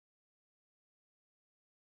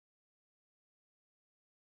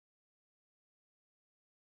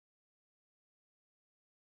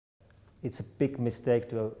it's a big mistake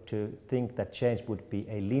to think that change would be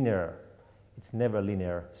a linear. It's never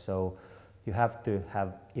linear, so you have to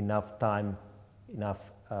have enough time,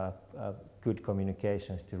 enough good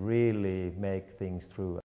communications to really make things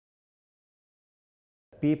through.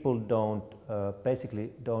 People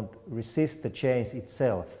basically don't resist the change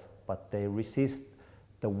itself, but they resist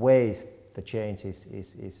the ways the change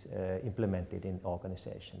is implemented in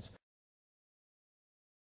organizations.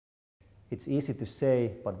 It's easy to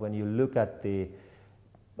say, but when you look at the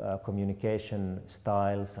communication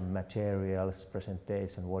styles and materials,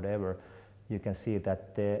 presentation, whatever, you can see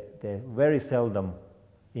that they very seldom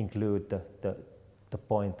include the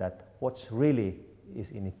point that what's really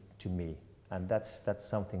is in it to me. And that's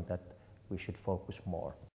something that we should focus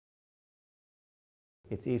more.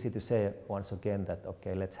 It's easy to say once again that,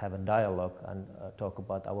 okay, let's have a dialogue and talk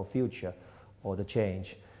about our future or the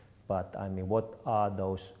change. But I mean, what are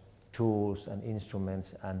those tools and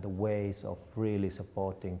instruments and the ways of really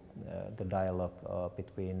supporting the dialogue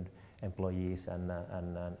between employees and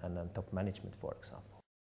top management, for example?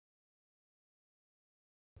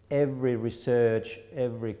 Every research,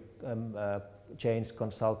 every change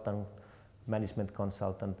consultant, management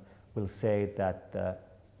consultant will say that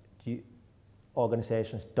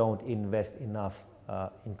organizations don't invest enough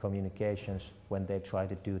in communications when they try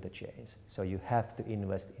to do the change. So you have to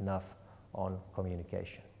invest enough on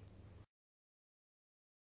communication.